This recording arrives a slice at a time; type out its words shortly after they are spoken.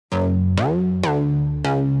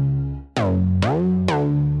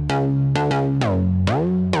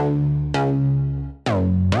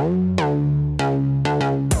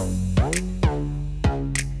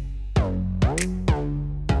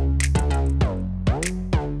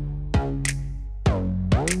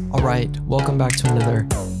All right, welcome back to another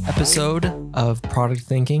episode of Product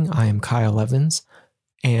Thinking. I am Kyle Evans,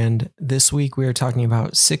 and this week we are talking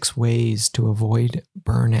about 6 ways to avoid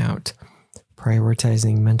burnout,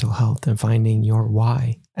 prioritizing mental health, and finding your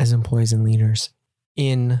why as employees and leaders.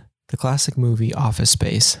 In the classic movie Office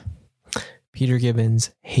Space, Peter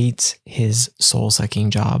Gibbons hates his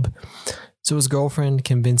soul-sucking job, so his girlfriend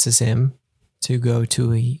convinces him to go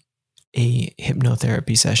to a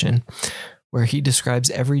hypnotherapy session where he describes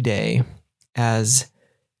every day as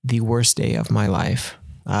the worst day of my life.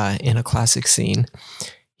 In a classic scene,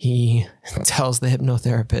 he tells the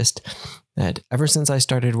hypnotherapist that ever since I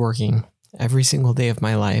started working, every single day of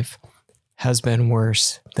my life has been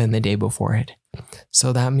worse than the day before it.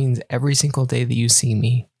 So that means every single day that you see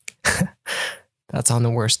me, that's on the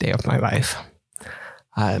worst day of my life.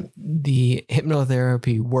 The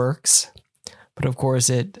hypnotherapy works, but of course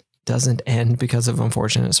it doesn't end because of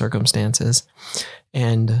unfortunate circumstances,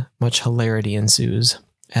 and much hilarity ensues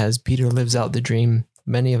as Peter lives out the dream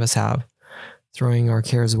many of us have, throwing our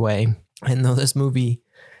cares away. And though this movie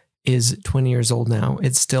is 20 years old now,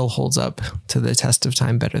 it still holds up to the test of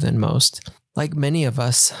time better than most. Like many of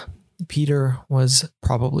us, Peter was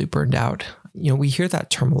probably burned out. We hear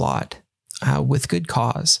that term a lot, with good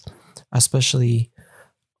cause, especially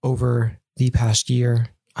over the past year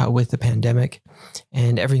with the pandemic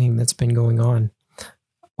and everything that's been going on.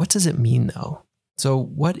 What does it mean, though? So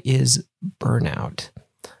what is burnout?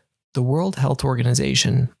 The World Health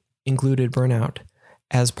Organization included burnout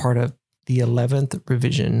as part of the 11th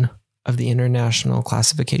revision of the International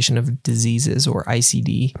Classification of Diseases, or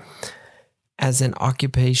ICD, as an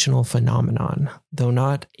occupational phenomenon, though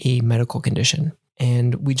not a medical condition.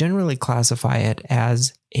 And we generally classify it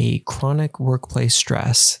as a chronic workplace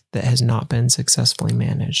stress that has not been successfully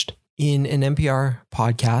managed. In an NPR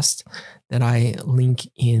podcast that I link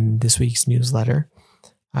in this week's newsletter,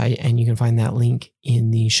 and you can find that link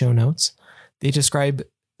in the show notes, they describe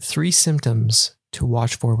 3 symptoms to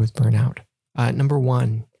watch for with burnout. Number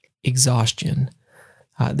 1, exhaustion.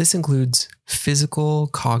 This includes physical,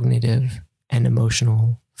 cognitive, and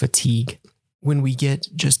emotional fatigue. When we get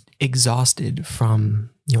just exhausted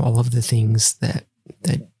from all of the things that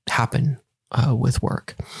happen with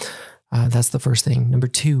work. That's the first thing. Number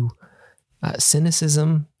 2,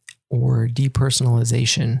 cynicism or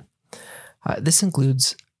depersonalization. This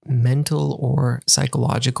includes mental or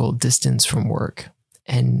psychological distance from work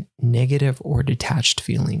and negative or detached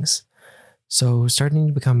feelings. So starting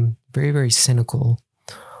to become very, very cynical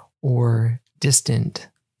or distant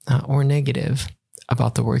or negative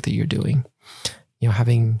about the work that you're doing.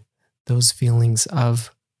 Having those feelings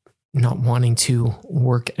of not wanting to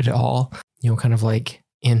work at all, kind of like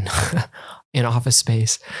in Office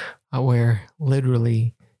Space, where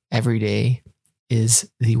literally every day is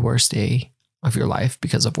the worst day of your life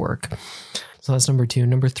because of work. So that's number 2.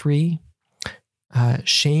 Number 3,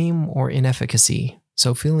 shame or inefficacy.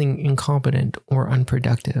 So feeling incompetent or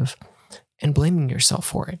unproductive and blaming yourself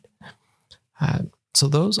for it. So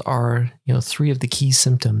those are, 3 of the key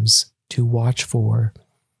symptoms to watch for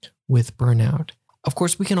with burnout. Of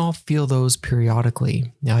course, we can all feel those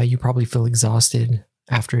periodically. You probably feel exhausted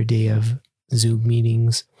after a day of Zoom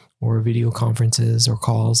meetings or video conferences or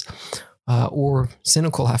calls, or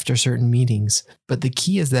cynical after certain meetings. But the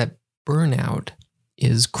key is that burnout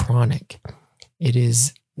is chronic. It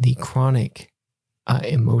is the chronic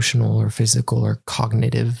emotional or physical or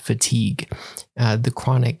cognitive fatigue, the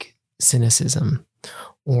chronic cynicism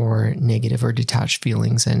or negative or detached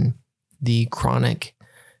feelings, and the chronic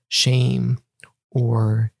shame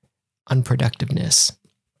or unproductiveness.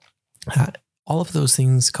 All of those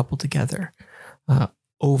things coupled together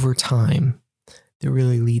over time, that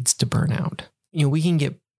really leads to burnout. We can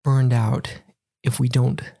get burned out if we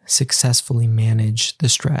don't successfully manage the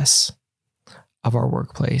stress of our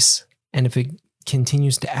workplace, and if it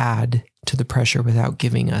continues to add to the pressure without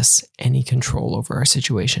giving us any control over our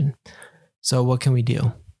situation. So what can we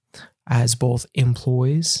do as both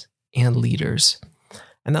employees and leaders?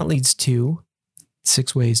 And that leads to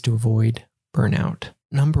 6 ways to avoid burnout.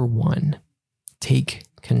 Number 1, take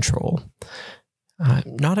control.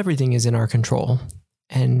 Not everything is in our control,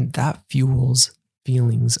 and that fuels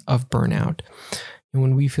feelings of burnout. And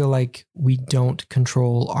when we feel like we don't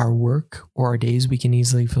control our work or our days, we can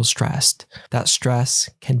easily feel stressed. That stress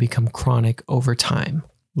can become chronic over time,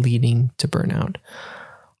 leading to burnout.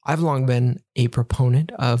 I've long been a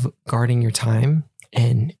proponent of guarding your time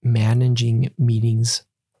and managing meetings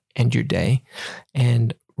and your day,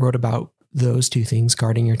 and wrote about those 2 things,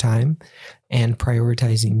 guarding your time and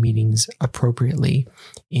prioritizing meetings appropriately,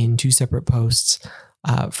 in 2 separate posts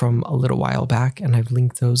from a little while back. And I've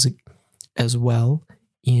linked those as well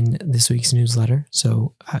in this week's newsletter.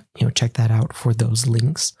 So, check that out for those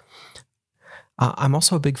links. I'm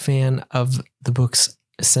also a big fan of the books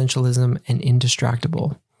Essentialism and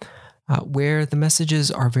Indistractable, where the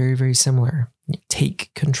messages are very, very similar.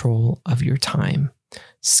 Take control of your time,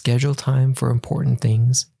 schedule time for important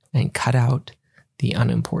things, and cut out the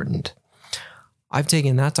unimportant. I've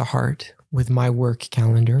taken that to heart with my work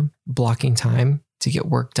calendar, blocking time to get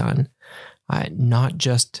work done, not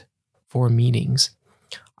just for meetings.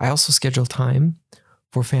 I also schedule time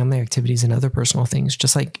for family activities and other personal things,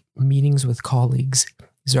 just like meetings with colleagues.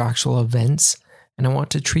 These are actual events, and I want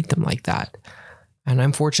to treat them like that. And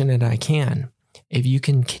I'm fortunate I can. If you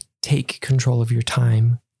can take control of your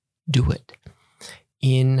time, do it.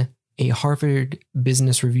 In a Harvard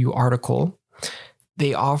Business Review article,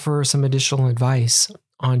 they offer some additional advice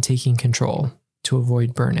on taking control to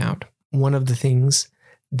avoid burnout. One of the things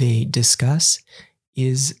they discuss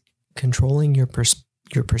is controlling your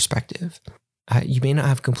perspective. You may not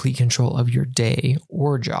have complete control of your day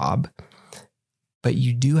or job, but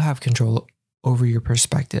you do have control over your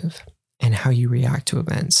perspective and how you react to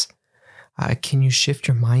events. Can you shift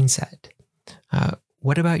your mindset?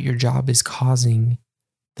 What about your job is causing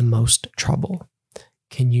the most trouble?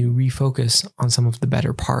 Can you refocus on some of the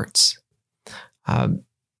better parts?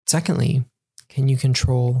 Secondly, can you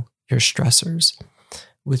control your stressors?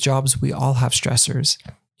 With jobs, we all have stressors.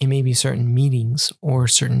 It may be certain meetings or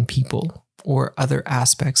certain people or other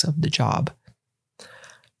aspects of the job.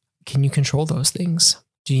 Can you control those things?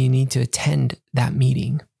 Do you need to attend that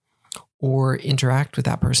meeting or interact with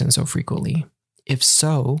that person so frequently? If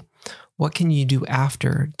so, what can you do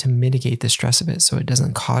after to mitigate the stress of it so it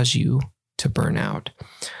doesn't cause you to burn out?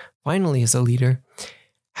 Finally, as a leader,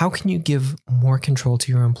 how can you give more control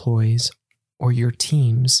to your employees or your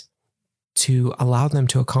teams to allow them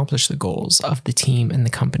to accomplish the goals of the team and the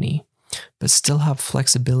company, but still have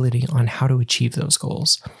flexibility on how to achieve those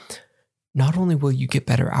goals? Not only will you get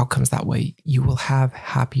better outcomes that way, you will have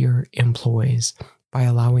happier employees by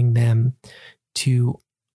allowing them to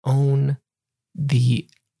own the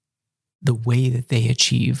way that they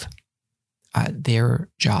achieve their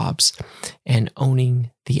jobs and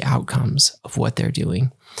owning the outcomes of what they're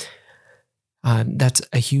doing. That's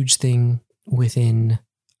a huge thing within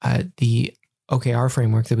the OKR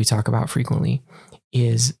framework that we talk about frequently,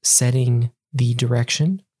 is setting the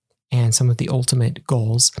direction and some of the ultimate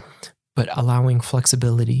goals, but allowing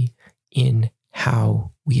flexibility in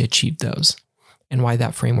how we achieve those and why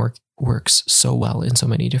that framework works so well in so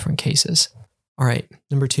many different cases. All right,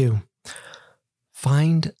 number 2,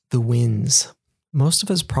 find the wins. Most of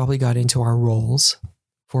us probably got into our roles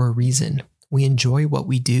for a reason. We enjoy what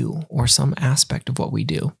we do or some aspect of what we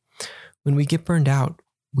do. When we get burned out,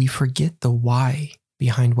 we forget the why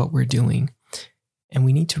behind what we're doing, and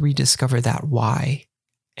we need to rediscover that why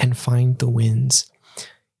and find the wins.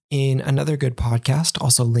 In another good podcast,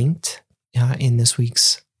 also linked in this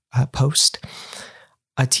week's post,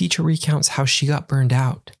 a teacher recounts how she got burned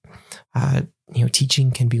out.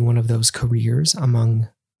 Teaching can be one of those careers among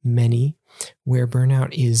many where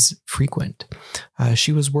burnout is frequent.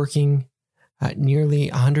 She was working nearly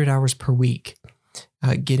 100 hours per week,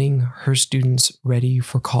 getting her students ready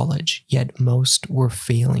for college, yet most were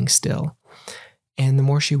failing still. And the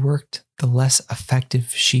more she worked, the less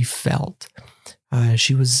effective she felt.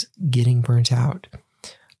 She was getting burnt out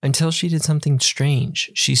until she did something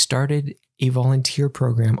strange. She started a volunteer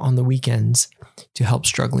program on the weekends to help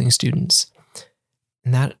struggling students.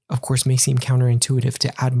 And that, of course, may seem counterintuitive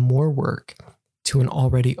to add more work to an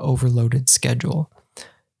already overloaded schedule.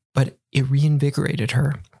 But it reinvigorated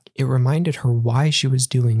her. It reminded her why she was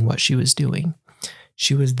doing what she was doing.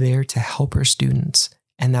 She was there to help her students,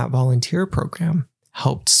 and that volunteer program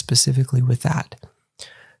helped specifically with that.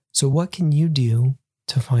 So what can you do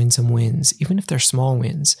to find some wins, even if they're small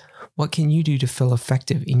wins? What can you do to feel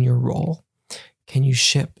effective in your role? Can you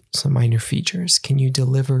ship some minor features? Can you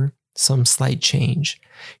deliver some slight change?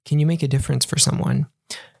 Can you make a difference for someone?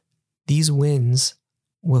 These wins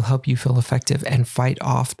will help you feel effective and fight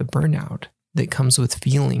off the burnout that comes with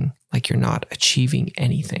feeling like you're not achieving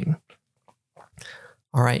anything.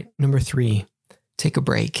 All right, number 3, take a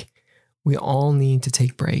break. We all need to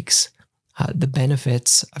take breaks. The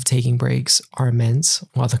benefits of taking breaks are immense,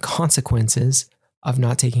 while the consequences of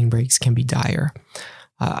not taking breaks can be dire.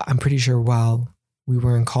 I'm pretty sure while we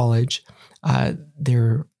were in college, I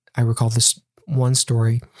recall this one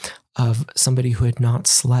story of somebody who had not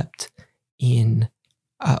slept in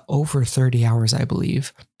over 30 hours, I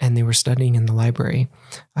believe, and they were studying in the library,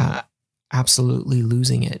 absolutely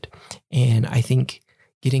losing it. And I think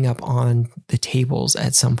getting up on the tables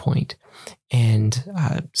at some point and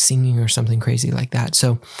singing or something crazy like that.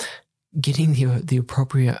 So getting the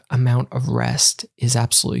appropriate amount of rest is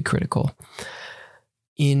absolutely critical.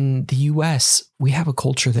 In the US, we have a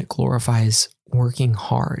culture that glorifies working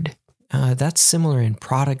hard. That's similar in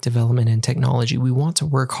product development and technology. We want to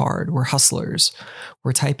work hard. We're hustlers.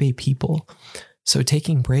 We're type A people. So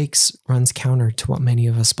taking breaks runs counter to what many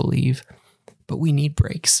of us believe, but we need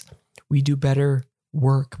breaks. We do better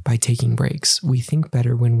work by taking breaks. We think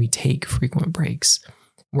better when we take frequent breaks.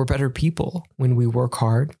 We're better people when we work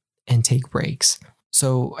hard and take breaks.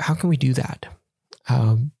 So how can we do that?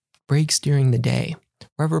 Breaks during the day.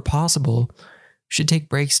 Wherever possible, should take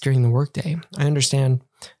breaks during the workday. I understand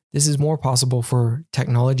this is more possible for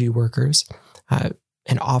technology workers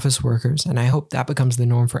and office workers, and I hope that becomes the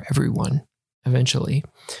norm for everyone eventually.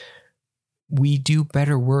 We do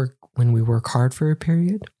better work when we work hard for a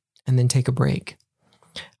period and then take a break.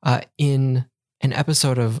 In an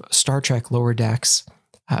episode of Star Trek Lower Decks,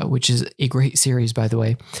 which is a great series, by the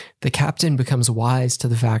way, the captain becomes wise to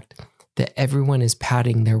the fact that everyone is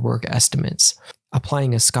padding their work estimates,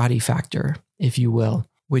 applying a Scotty factor, if you will,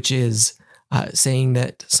 which is saying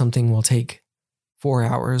that something will take 4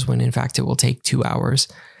 hours when in fact it will take 2 hours.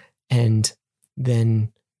 And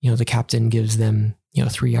then, the captain gives them,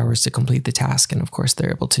 3 hours to complete the task. And of course,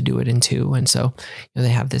 they're able to do it in 2. And so they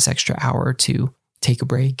have this extra hour to take a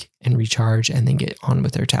break and recharge and then get on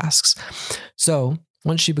with their tasks. So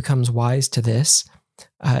once she becomes wise to this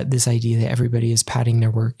idea that everybody is padding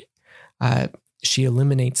their work, she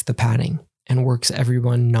eliminates the padding and works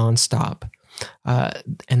everyone nonstop.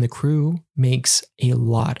 And the crew makes a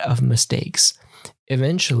lot of mistakes,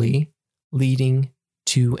 eventually leading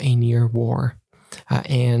to a near war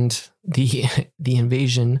and the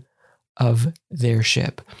invasion of their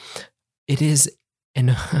ship. It is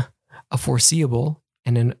a foreseeable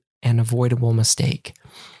and an avoidable mistake.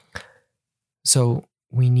 So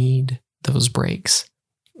we need those breaks.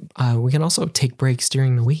 We can also take breaks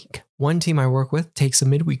during the week. One team I work with takes a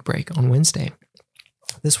midweek break on Wednesday.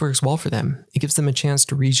 This works well for them. It gives them a chance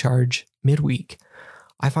to recharge midweek.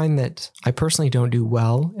 I find that I personally don't do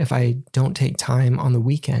well if I don't take time on the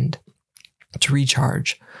weekend to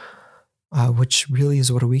recharge, which really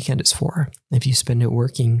is what a weekend is for. If you spend it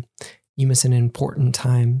working, you miss an important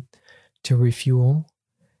time to refuel,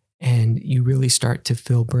 and you really start to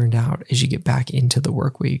feel burned out as you get back into the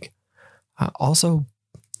work week. Also,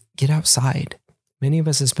 get outside. Many of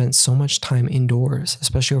us have spent so much time indoors,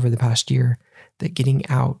 especially over the past year, that getting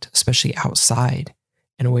out, especially outside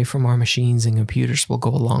and away from our machines and computers, will go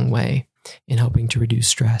a long way in helping to reduce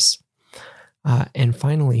stress. And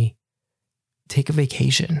finally, take a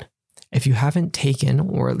vacation. If you haven't taken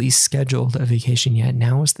or at least scheduled a vacation yet,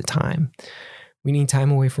 now is the time. We need time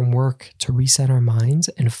away from work to reset our minds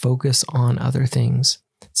and focus on other things.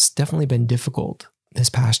 It's definitely been difficult this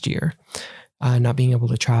past year, not being able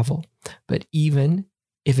to travel. But even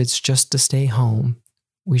if it's just to stay home,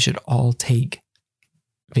 we should all take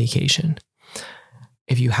vacation.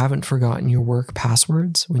 If you haven't forgotten your work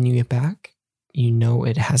passwords when you get back, you know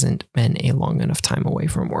it hasn't been a long enough time away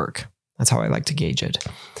from work. That's how I like to gauge it.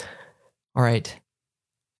 All right.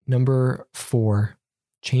 Number 4,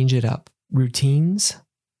 change it up. Routines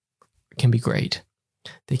can be great.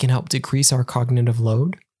 They can help decrease our cognitive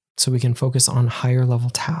load so we can focus on higher level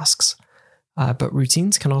tasks. But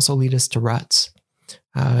routines can also lead us to ruts.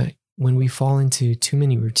 When we fall into too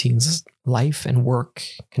many routines, life and work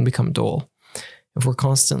can become dull. If we're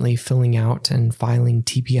constantly filling out and filing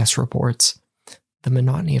TPS reports, the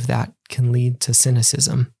monotony of that can lead to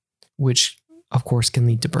cynicism, which of course can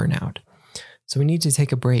lead to burnout. So we need to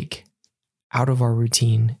take a break out of our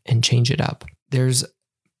routine and change it up. There's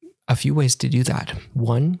a few ways to do that.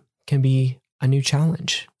 One can be a new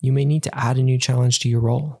challenge. You may need to add a new challenge to your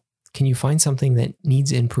role. Can you find something that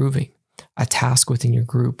needs improving? A task within your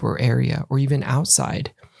group or area, or even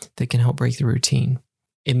outside, that can help break the routine.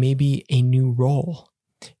 It may be a new role.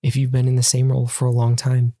 If you've been in the same role for a long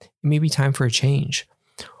time, it may be time for a change.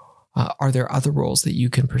 Are there other roles that you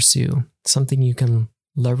can pursue? Something you can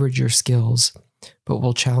leverage your skills, but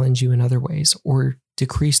will challenge you in other ways, or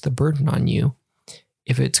decrease the burden on you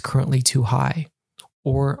if it's currently too high,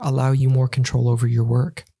 or allow you more control over your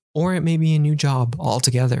work. Or it may be a new job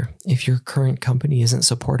altogether if your current company isn't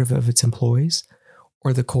supportive of its employees,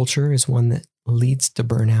 or the culture is one that leads to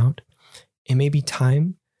burnout. It may be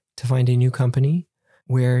time to find a new company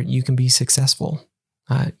where you can be successful.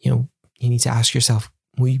 You need to ask yourself,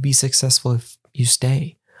 will you be successful if you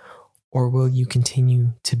stay? Or will you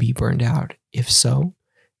continue to be burned out? If so,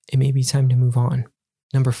 it may be time to move on.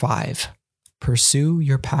 Number 5, pursue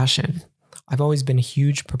your passion. I've always been a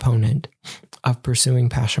huge proponent of pursuing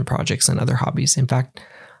passion projects and other hobbies. In fact,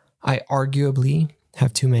 I arguably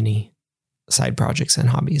have too many side projects and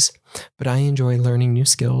hobbies, but I enjoy learning new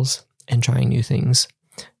skills and trying new things.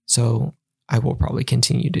 So I will probably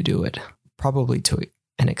continue to do it, probably to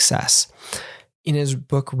an excess. In his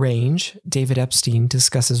book Range, David Epstein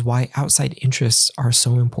discusses why outside interests are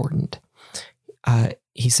so important.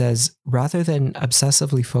 He says, rather than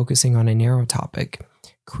obsessively focusing on a narrow topic,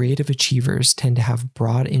 creative achievers tend to have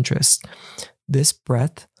broad interests. This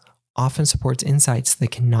breadth often supports insights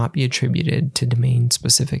that cannot be attributed to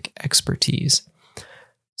domain-specific expertise.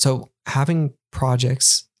 So having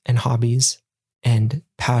projects and hobbies and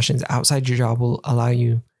passions outside your job will allow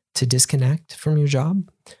you to disconnect from your job,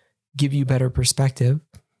 give you better perspective,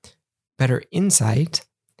 better insight,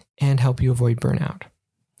 and help you avoid burnout.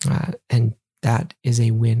 And that is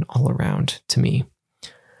a win all around to me.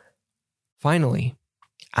 Finally,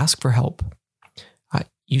 ask for help.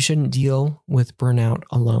 You shouldn't deal with burnout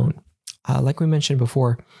alone. Like we mentioned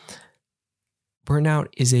before, burnout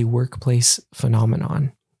is a workplace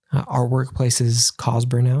phenomenon. Our workplaces cause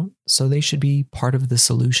burnout, so they should be part of the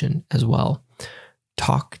solution as well.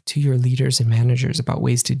 Talk to your leaders and managers about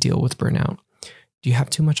ways to deal with burnout. Do you have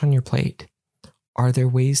too much on your plate? Are there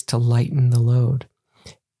ways to lighten the load?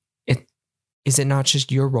 Is it not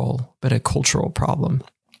just your role, but a cultural problem?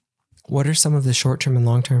 What are some of the short-term and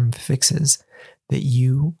long-term fixes that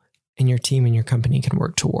you and your team and your company can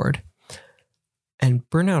work toward? And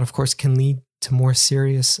burnout, of course, can lead to more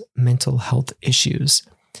serious mental health issues.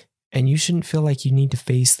 And you shouldn't feel like you need to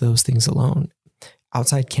face those things alone.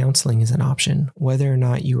 Outside counseling is an option. Whether or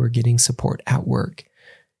not you are getting support at work,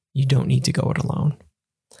 you don't need to go it alone.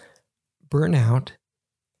 Burnout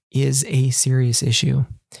is a serious issue.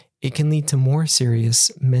 It can lead to more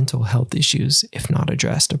serious mental health issues if not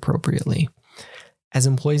addressed appropriately. As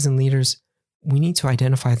employees and leaders, we need to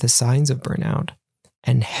identify the signs of burnout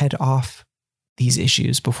and head off these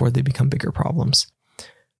issues before they become bigger problems.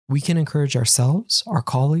 We can encourage ourselves, our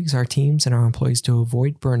colleagues, our teams, and our employees to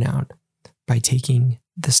avoid burnout by taking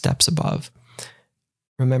the steps above.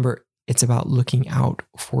 Remember, it's about looking out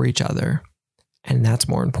for each other, and that's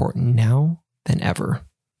more important now than ever.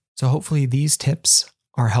 So hopefully these tips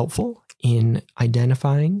are helpful in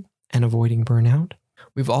identifying and avoiding burnout.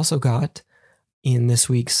 We've also got in this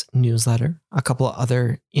week's newsletter a couple of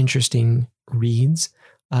other interesting reads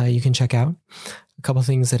you can check out. A couple of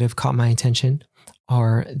things that have caught my attention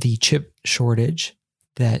are the chip shortage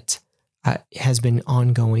that has been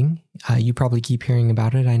ongoing. You probably keep hearing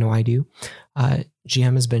about it. I know I do.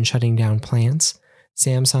 GM has been shutting down plants.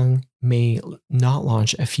 Samsung may not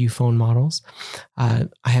launch a few phone models. I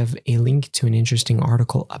have a link to an interesting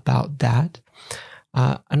article about that.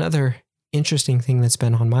 Another interesting thing that's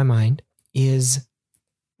been on my mind is,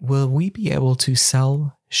 will we be able to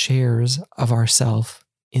sell shares of ourselves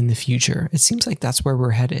in the future? It seems like that's where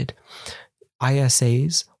we're headed.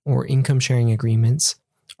 ISAs, or income sharing agreements,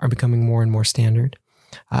 are becoming more and more standard.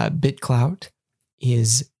 BitClout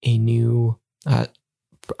is a new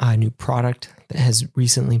product that has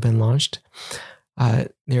recently been launched.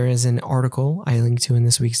 There is an article I linked to in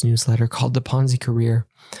this week's newsletter called The Ponzi Career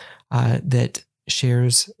that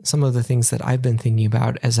shares some of the things that I've been thinking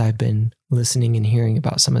about as I've been listening and hearing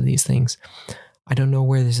about some of these things. I don't know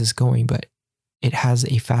where this is going, but it has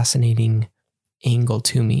a fascinating angle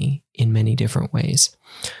to me in many different ways.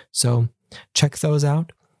 So check those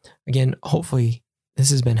out. Again, hopefully this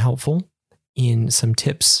has been helpful in some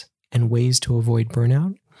tips and ways to avoid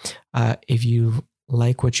burnout. If you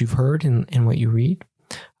like what you've heard and what you read,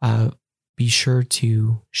 be sure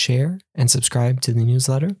to share and subscribe to the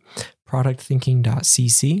newsletter,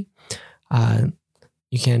 productthinking.cc.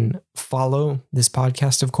 You can follow this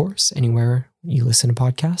podcast, of course, anywhere you listen to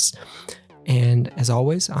podcasts. And as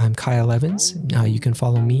always, I'm Kyle Evans. You can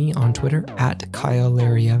follow me on Twitter at Kyle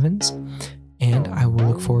Larry Evans. And I will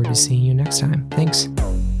look forward to seeing you next time. Thanks.